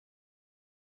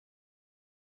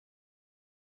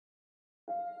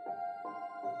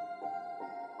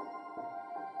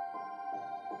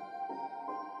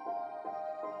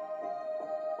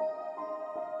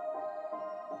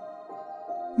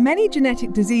Many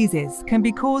genetic diseases can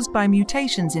be caused by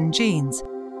mutations in genes,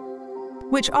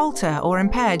 which alter or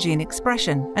impair gene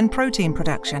expression and protein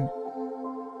production.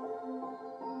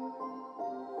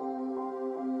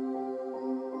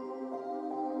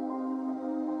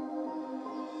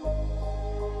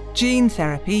 Gene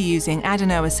therapy using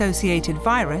adeno-associated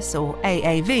virus, or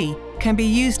AAV, can be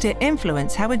used to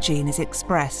influence how a gene is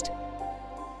expressed.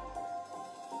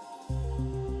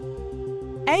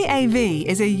 AAV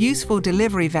is a useful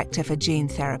delivery vector for gene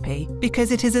therapy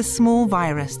because it is a small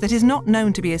virus that is not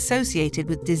known to be associated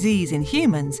with disease in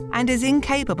humans and is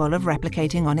incapable of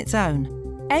replicating on its own.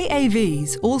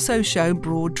 AAVs also show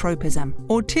broad tropism,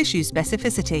 or tissue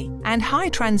specificity, and high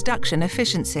transduction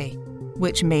efficiency,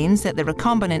 which means that the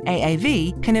recombinant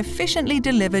AAV can efficiently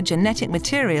deliver genetic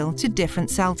material to different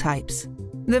cell types.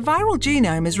 The viral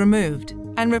genome is removed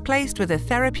and replaced with a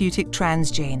therapeutic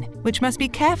transgene, which must be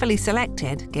carefully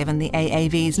selected given the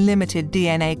AAV's limited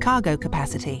DNA cargo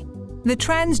capacity. The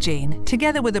transgene,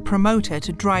 together with a promoter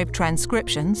to drive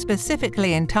transcription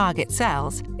specifically in target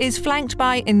cells, is flanked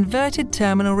by inverted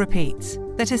terminal repeats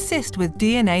that assist with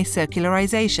DNA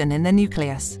circularization in the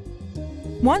nucleus.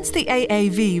 Once the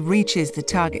AAV reaches the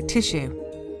target tissue,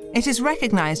 it is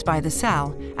recognized by the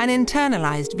cell and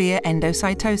internalized via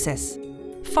endocytosis.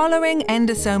 Following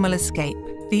endosomal escape,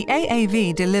 the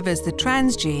AAV delivers the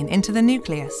transgene into the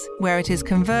nucleus, where it is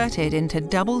converted into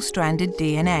double-stranded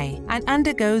DNA and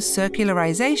undergoes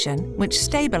circularization, which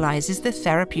stabilizes the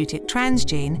therapeutic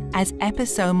transgene as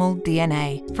episomal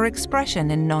DNA for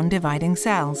expression in non-dividing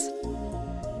cells.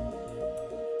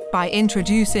 By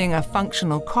introducing a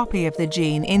functional copy of the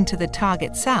gene into the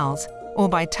target cells, or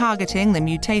by targeting the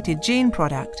mutated gene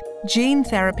product, gene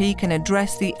therapy can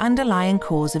address the underlying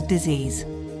cause of disease.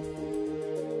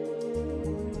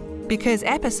 Because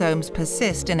episomes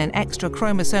persist in an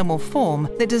extrachromosomal form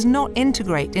that does not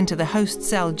integrate into the host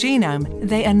cell genome,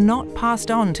 they are not passed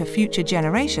on to future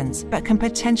generations, but can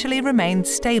potentially remain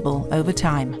stable over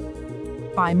time.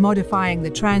 By modifying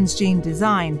the transgene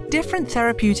design, different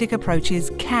therapeutic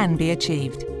approaches can be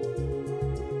achieved.